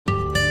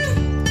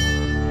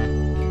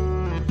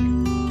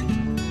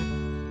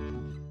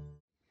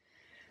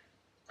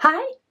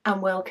Hi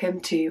and welcome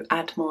to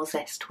Add More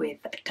Zest with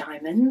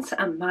Diamonds,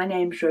 and my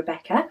name's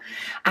Rebecca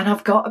and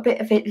I've got a bit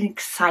of an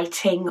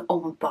exciting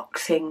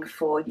unboxing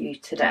for you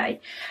today.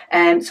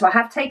 So I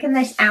have taken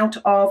this out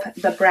of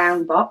the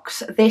brown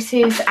box. This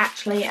is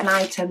actually an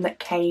item that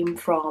came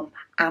from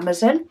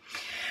Amazon.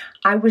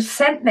 I was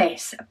sent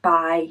this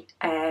by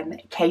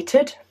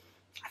Cateared.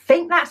 I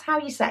think that's how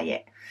you say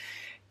it.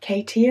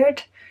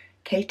 Cateared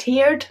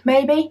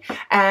maybe.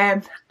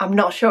 I'm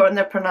not sure on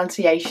the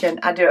pronunciation,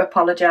 I do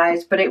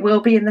apologise, but it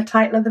will be in the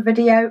title of the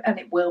video and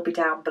it will be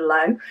down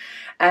below.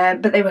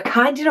 But they were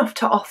kind enough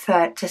to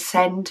offer to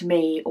send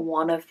me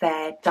one of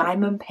their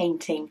diamond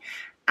painting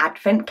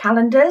advent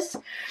calendars,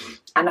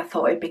 and I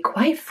thought it'd be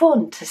quite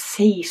fun to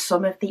see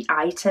some of the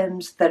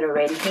items that are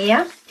in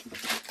here.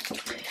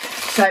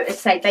 So as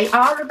I say, they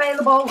are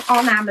available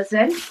on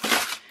Amazon.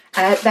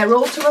 They're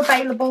also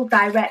available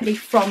directly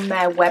from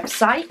their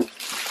website.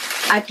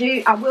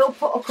 I will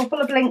put a couple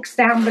of links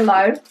down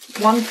below,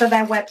 one for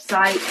their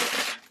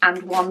website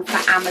and one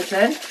for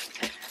Amazon.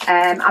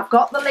 I've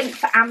got the link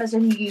for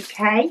Amazon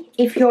UK.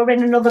 If you're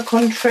in another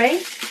country,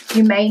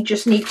 you may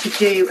just need to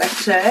do a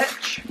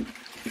search.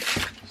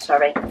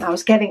 Sorry, I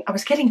was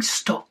getting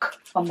stuck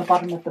on the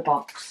bottom of the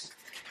box.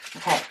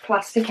 Okay,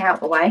 plastic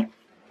out the way.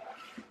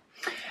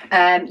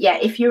 Yeah,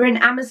 if you're in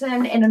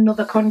Amazon in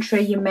another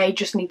country, you may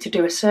just need to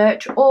do a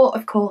search, or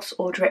of course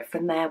order it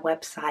from their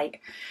website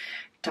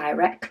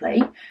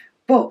directly.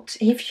 But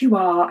if you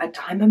are a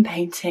diamond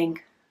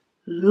painting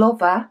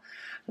lover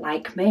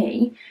like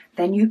me,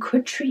 then you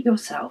could treat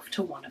yourself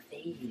to one of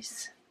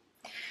these.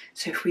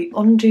 So if we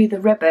undo the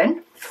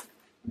ribbon,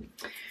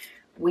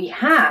 we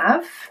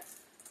have,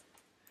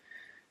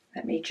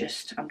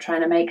 I'm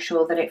trying to make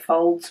sure that it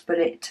folds, but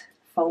it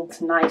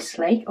folds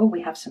nicely. Oh,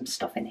 we have some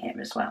stuff in here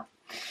as well.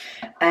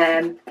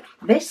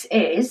 This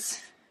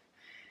is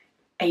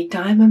a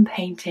diamond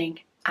painting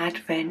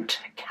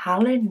advent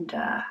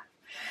calendar.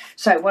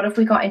 So what have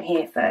we got in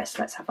here first?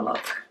 Let's have a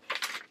look.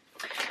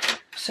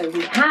 So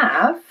we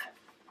have,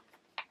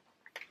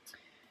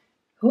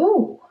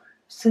 oh,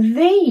 so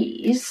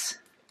these,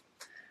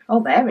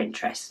 oh, they're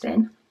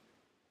interesting.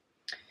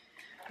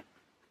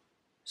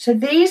 So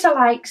these are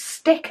like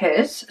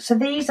stickers. So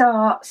these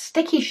are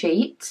sticky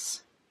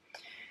sheets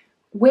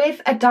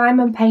with a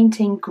diamond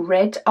painting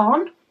grid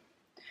on.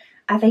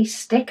 Are they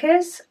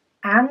stickers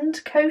and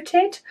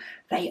coated?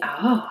 They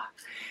are.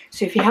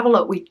 So if you have a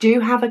look, we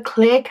do have a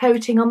clear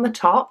coating on the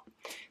top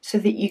so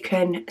that you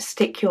can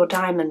stick your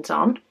diamonds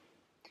on.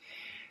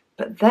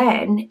 But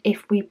then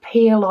if we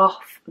peel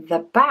off the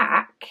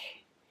back,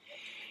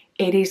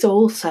 it is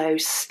also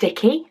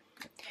sticky.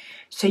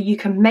 So you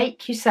can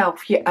make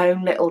yourself your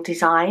own little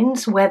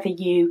designs, whether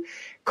you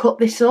cut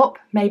this up,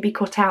 maybe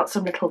cut out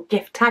some little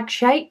gift tag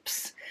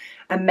shapes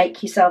and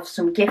make yourself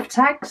some gift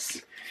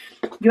tags.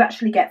 You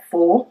actually get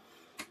 4.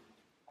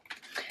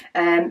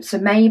 So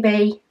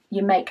maybe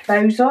you make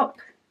those up,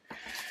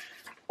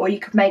 or you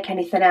could make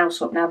anything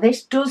else up. Now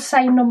this does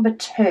say number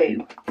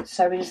 2,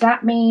 so does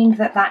that mean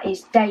that that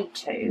is day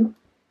 2?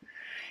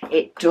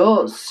 It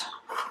does.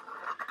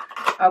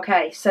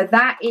 Okay, so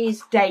that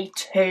is day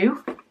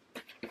 2,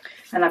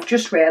 and I've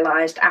just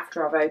realised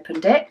after I've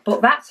opened it,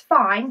 but that's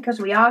fine because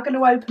we are going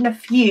to open a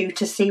few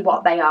to see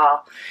what they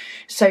are.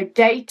 So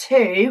day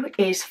 2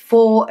 is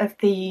 4 of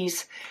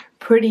these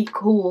pretty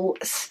cool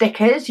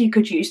stickers you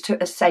could use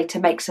to, as say, to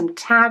make some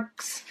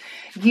tags,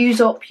 use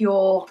up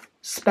your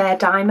spare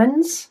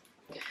diamonds.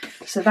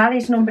 So that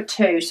is number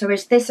 2. So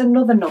is this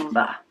another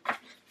number?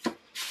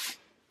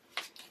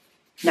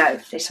 No,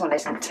 this one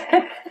isn't.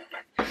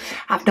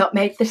 I've not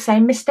made the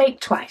same mistake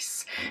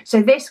twice.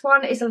 So this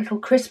one is a little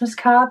Christmas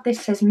card.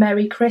 This says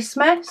Merry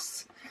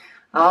Christmas.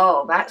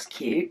 Oh, that's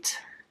cute.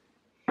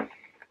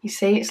 You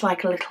see, it's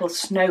like a little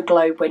snow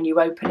globe when you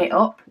open it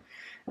up.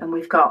 And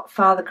we've got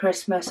Father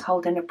Christmas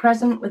holding a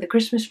present with a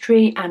Christmas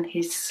tree and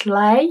his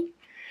sleigh.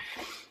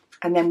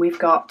 And then we've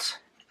got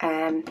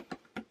a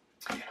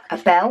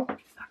bell.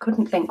 I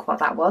couldn't think what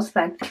that was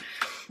then.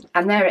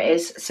 And there it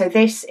is. So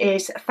this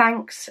is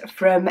thanks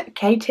from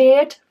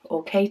Cateared,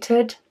 or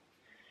Catered.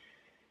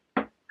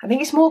 I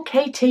think it's more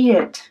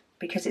Cateared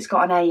because it's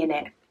got an A in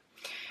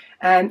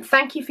it.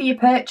 Thank you for your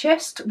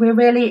purchase. We're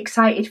really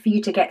excited for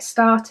you to get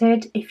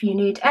started. If you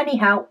need any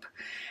help,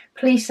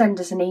 please send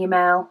us an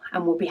email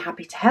and we'll be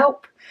happy to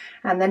help.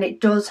 And then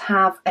it does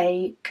have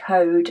a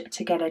code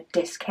to get a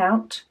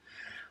discount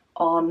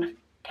on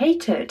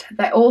Cateared.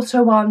 They're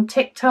also on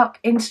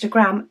TikTok,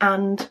 Instagram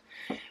and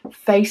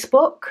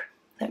Facebook.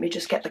 Let me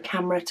just get the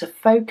camera to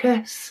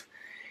focus.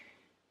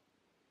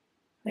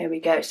 There we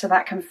go. So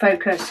that can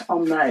focus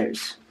on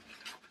those.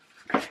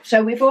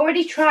 So we've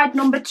already tried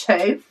number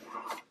 2,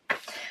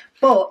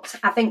 but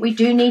I think we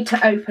do need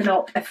to open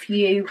up a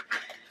few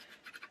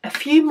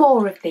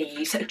more of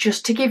these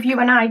just to give you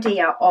an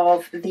idea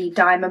of the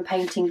diamond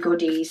painting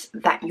goodies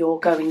that you're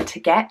going to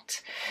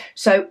get.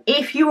 So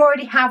if you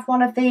already have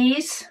one of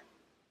these,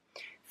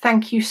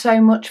 thank you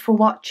so much for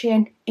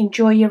watching.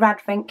 Enjoy your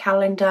advent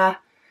calendar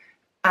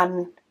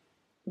and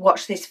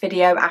watch this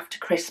video after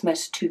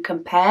Christmas to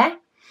compare.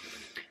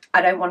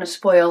 I don't want to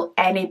spoil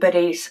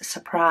anybody's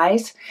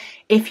surprise.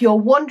 If you're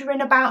wondering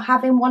about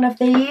having one of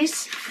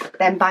these,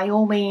 then by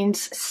all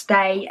means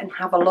stay and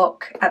have a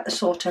look at the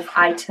sort of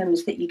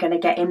items that you're going to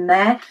get in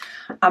there.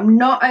 I'm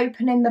not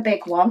opening the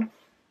big one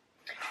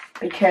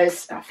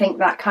because I think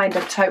that kind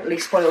of totally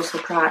spoils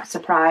the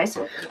surprise.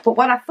 But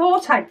what I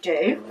thought I'd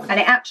do, and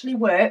it actually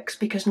works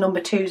because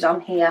number 2's on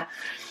here,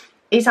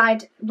 is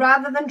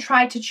rather than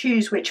try to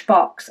choose which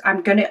box,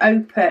 I'm going to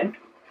open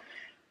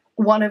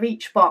one of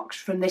each box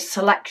from this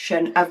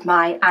selection of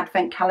my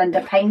Advent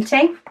calendar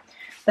painting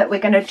that we're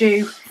going to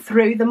do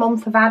through the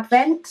month of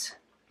Advent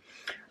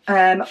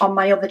on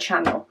my other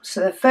channel.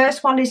 So the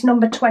first one is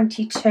number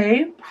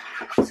 22.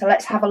 So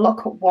let's have a look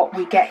at what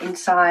we get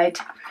inside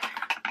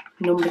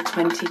number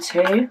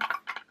 22.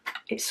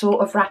 It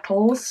sort of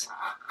rattles.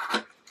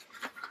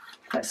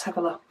 Let's have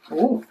a look.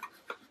 Oh,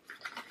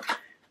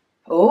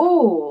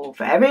 oh,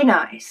 very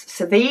nice.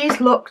 So these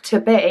look to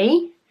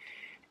be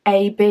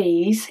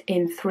ABs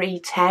in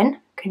 310.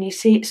 Can you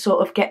see it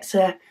sort of gets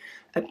a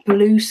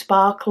blue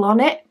sparkle on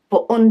it,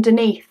 but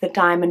underneath the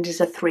diamond is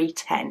a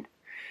 310.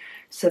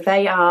 So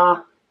they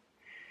are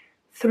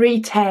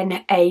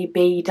 310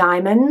 AB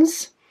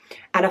diamonds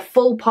and a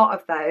full pot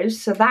of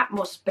those. So that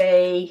must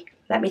be,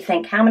 let me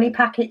think, how many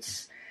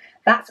packets?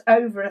 That's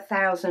over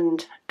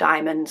 1,000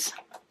 diamonds.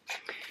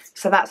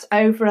 So that's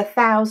over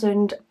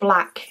 1,000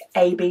 black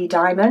AB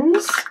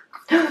diamonds.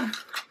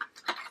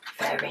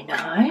 Very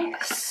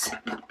nice.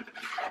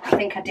 I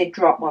think I did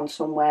drop one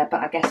somewhere,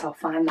 but I guess I'll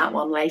find that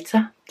one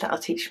later. That'll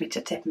teach me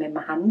to tip them in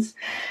my hands.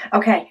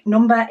 Okay,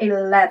 number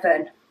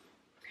 11.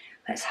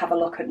 Let's have a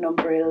look at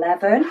number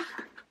 11.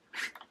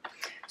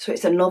 So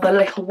it's another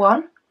little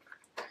one.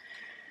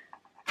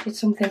 Did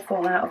something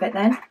fall out of it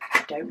then?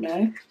 I don't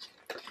know.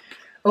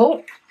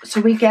 Oh, so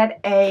we get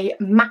a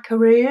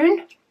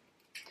macaroon.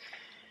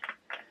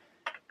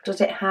 Does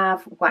it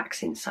have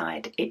wax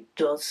inside? It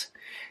does.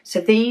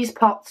 So these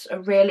pots are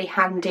really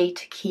handy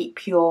to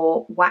keep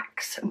your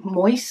wax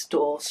moist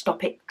or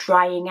stop it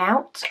drying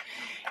out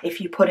if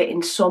you put it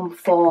in some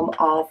form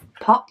of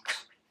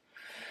pot.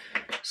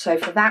 So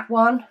for that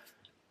one,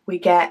 we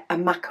get a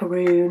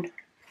macaroon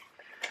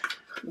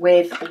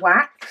with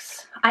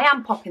wax. I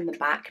am popping them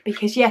back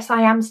because yes,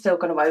 I am still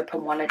going to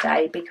open one a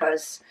day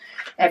because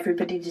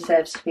everybody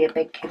deserves to be a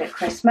big kid at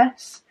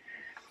Christmas.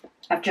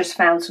 I've just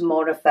found some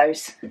more of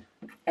those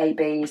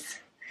ABs.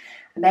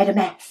 I made a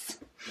mess.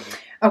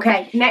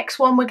 Okay, next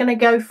one we're going to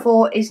go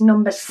for is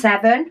number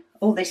 7.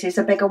 Oh, this is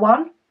a bigger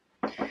one.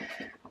 So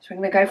we're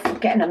going to go for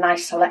getting a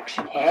nice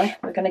selection here.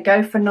 We're going to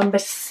go for number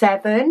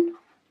 7.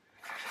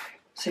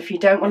 So if you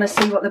don't want to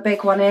see what the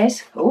big one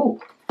is. Oh,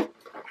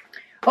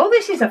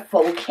 this is a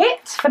full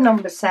kit for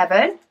number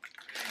 7.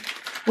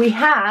 We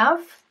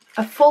have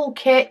a full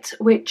kit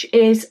which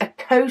is a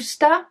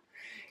coaster.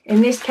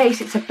 In this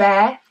case it's a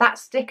bear. That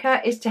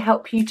sticker is to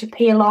help you to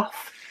peel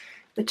off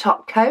the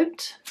top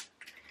coat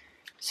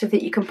so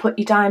that you can put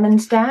your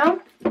diamonds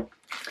down.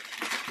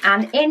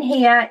 And in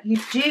here you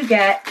do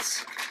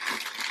get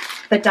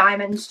the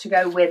diamonds to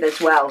go with as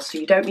well, so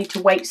you don't need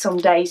to wait some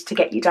days to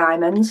get your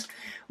diamonds.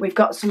 We've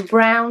got some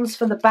browns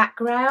for the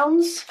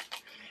backgrounds,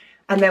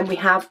 and then we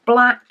have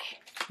black,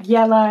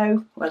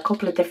 yellow, well, a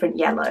couple of different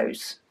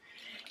yellows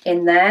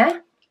in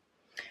there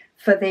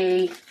for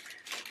the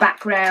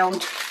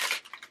background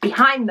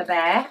behind the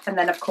bear, and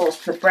then of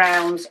course the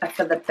browns are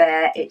for the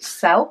bear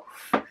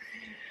itself.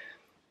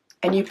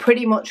 And you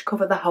pretty much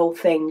cover the whole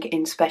thing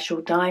in special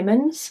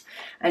diamonds,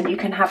 and you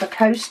can have a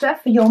coaster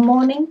for your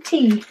morning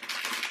tea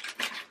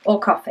or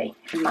coffee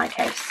in my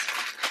case.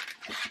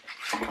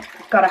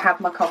 Gotta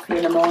have my coffee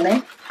in the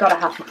morning, gotta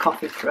have my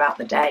coffee throughout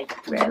the day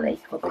really,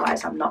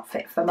 otherwise I'm not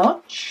fit for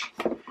much.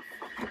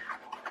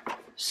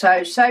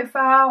 So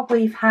far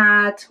we've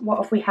had,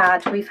 what have we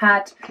had? We've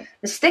had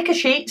the sticker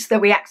sheets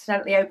that we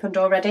accidentally opened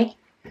already.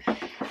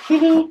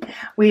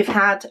 We've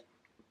had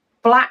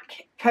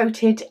black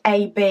coated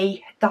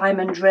AB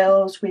diamond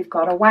drills. We've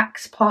got a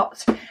wax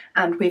pot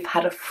and we've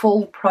had a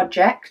full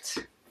project.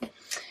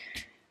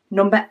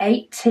 Number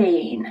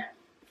 18.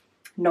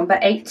 Number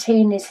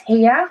 18 is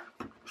here.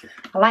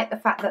 I like the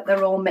fact that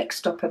they're all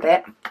mixed up a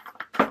bit.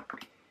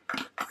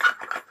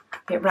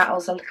 It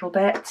rattles a little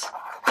bit.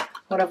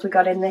 What have we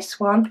got in this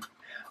one?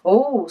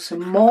 Oh,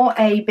 some more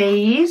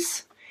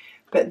ABs,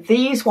 but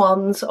these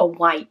ones are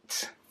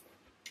white.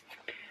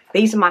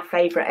 These are my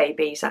favourite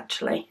ABs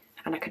actually,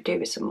 and I could do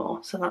with some more,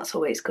 so that's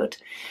always good.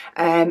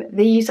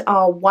 These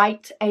are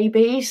white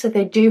ABs, so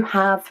they do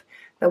have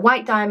the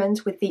white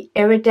diamonds with the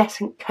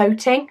iridescent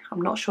coating.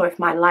 I'm not sure if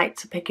my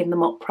lights are picking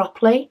them up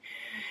properly.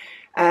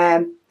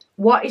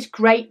 What is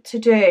great to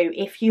do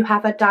if you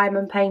have a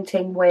diamond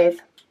painting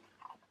with,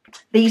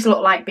 these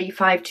look like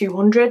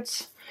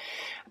B5200s.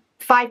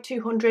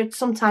 5200,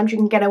 sometimes you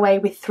can get away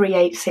with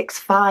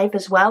 3865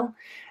 as well.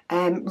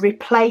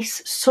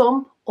 Replace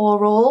some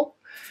or all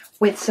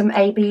with some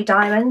AB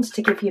diamonds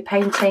to give your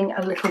painting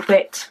a little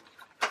bit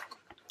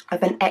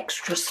of an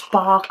extra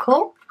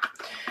sparkle.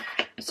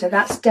 So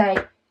that's day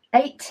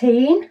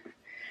 18.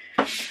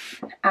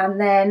 And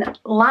then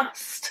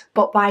last,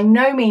 but by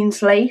no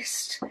means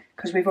least,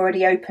 because we've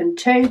already opened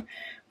 2,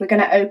 we're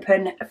going to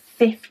open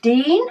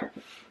 15.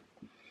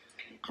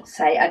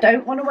 Say, I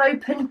don't want to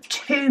open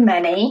too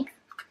many,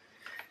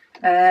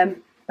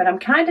 but I'm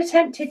kind of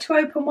tempted to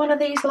open one of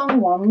these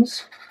long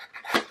ones.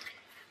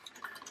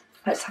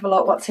 Let's have a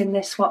look what's in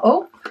this one.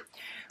 Oh,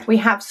 we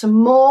have some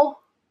more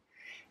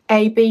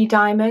AB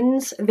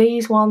diamonds.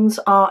 These ones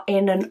are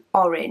in an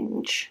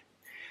orange.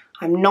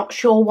 I'm not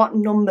sure what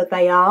number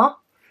they are,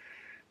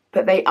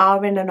 but they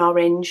are in an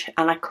orange,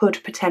 and I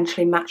could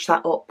potentially match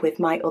that up with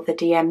my other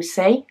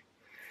DMC.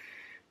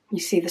 You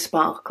see the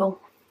sparkle?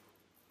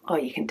 Oh,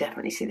 you can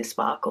definitely see the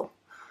sparkle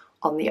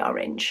on the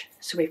orange.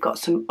 So we've got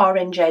some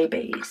orange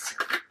ABs.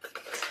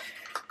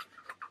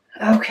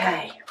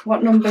 Okay,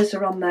 what numbers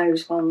are on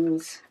those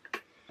ones?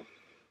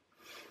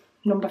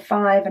 Number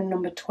 5 and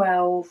number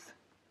 12.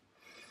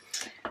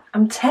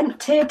 I'm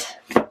tempted.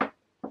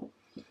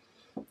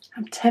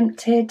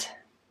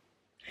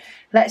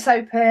 Let's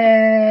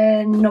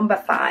open number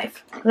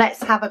 5.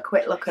 Let's have a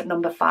quick look at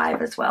number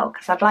 5 as well,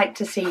 because I'd like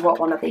to see what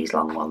one of these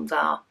long ones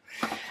are.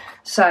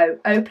 So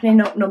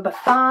opening up number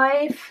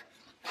 5.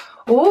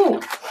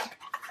 Oh,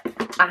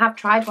 I have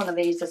tried one of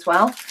these as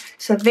well.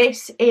 So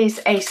this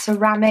is a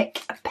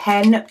ceramic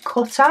pen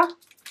cutter.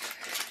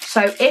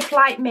 So if,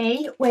 like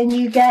me, when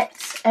you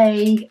get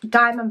a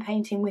diamond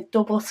painting with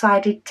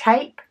double-sided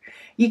tape,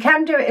 you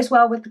can do it as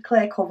well with the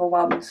clear cover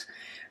ones,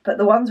 but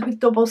the ones with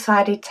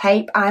double-sided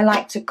tape, I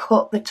like to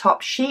cut the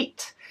top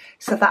sheet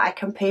so that I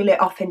can peel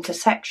it off into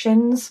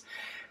sections.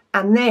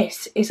 And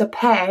this is a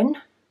pen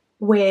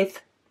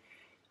with,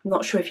 I'm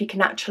not sure if you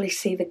can actually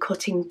see the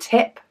cutting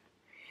tip,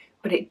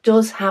 but it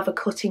does have a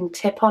cutting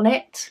tip on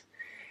it,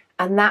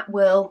 and that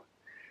will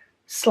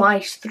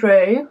slice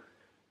through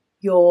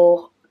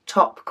your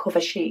top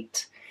cover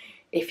sheet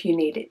if you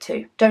need it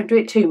to. Don't do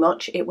it too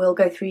much, it will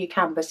go through your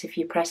canvas if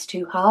you press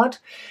too hard,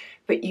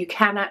 but you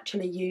can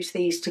actually use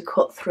these to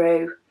cut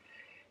through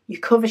your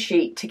cover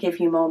sheet to give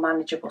you more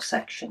manageable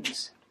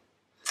sections.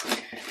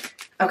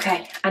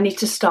 Okay, I need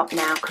to stop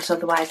now because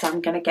otherwise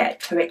I'm going to get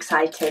too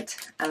excited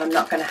and I'm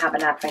not going to have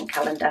an advent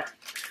calendar.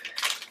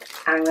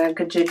 I'm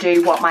going to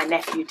do what my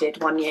nephew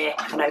did one year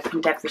and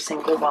opened every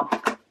single one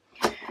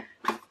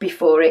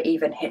before it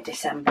even hit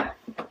December.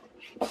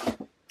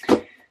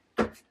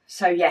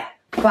 So yeah,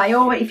 by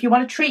all, if you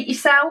want to treat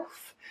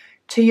yourself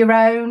to your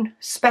own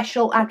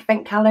special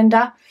advent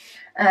calendar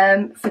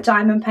for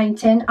diamond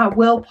painting, I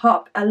will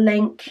pop a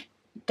link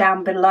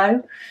down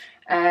below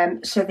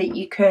so that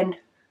you can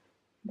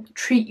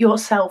treat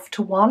yourself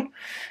to one.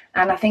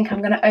 And I think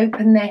I'm going to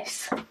open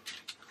this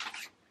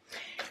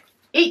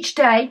each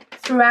day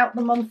throughout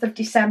the month of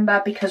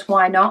December, because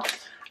why not?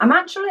 I'm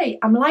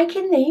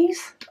liking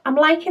these. I'm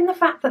liking the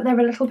fact that they're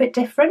a little bit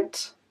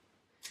different.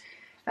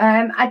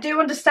 I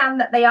do understand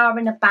that they are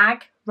in a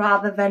bag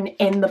rather than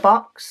in the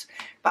box,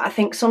 but I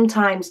think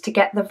sometimes to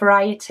get the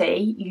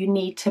variety you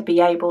need to be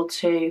able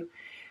to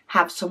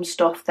have some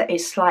stuff that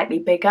is slightly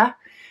bigger.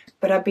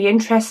 But I'd be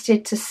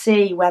interested to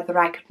see whether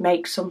I could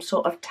make some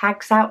sort of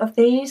tags out of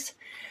these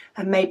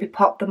and maybe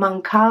pop them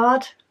on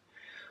card,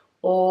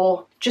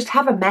 or just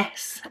have a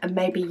mess and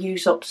maybe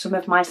use up some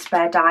of my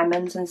spare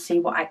diamonds and see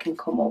what I can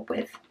come up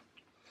with.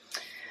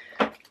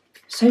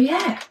 So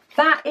yeah,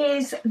 that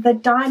is the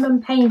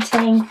diamond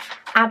painting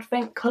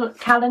advent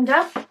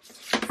calendar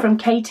from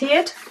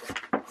Cateared.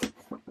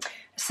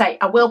 So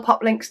I will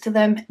pop links to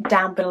them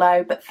down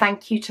below, but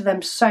thank you to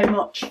them so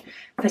much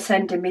for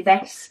sending me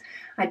this.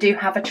 I do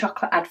have a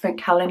chocolate advent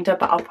calendar,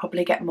 but I'll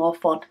probably get more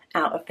fun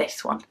out of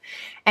this one.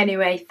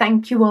 Anyway,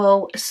 thank you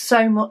all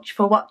so much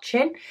for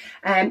watching.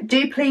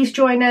 Do please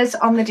join us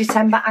on the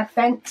December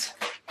Advent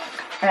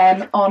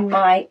on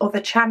my other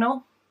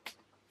channel,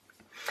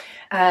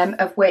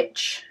 of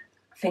which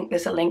I think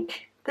there's a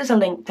link. There's a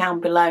link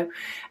down below.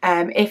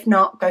 If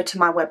not, go to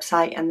my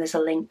website and there's a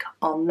link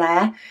on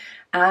there.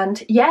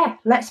 And yeah,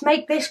 let's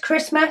make this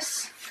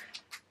Christmas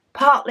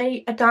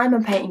partly a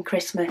diamond painting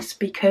Christmas,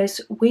 because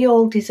we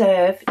all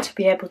deserve to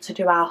be able to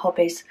do our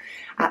hobbies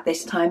at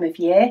this time of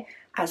year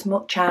as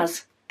much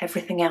as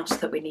everything else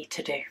that we need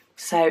to do.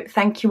 So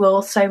thank you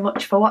all so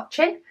much for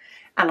watching,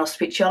 and I'll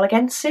speak to you all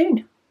again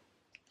soon.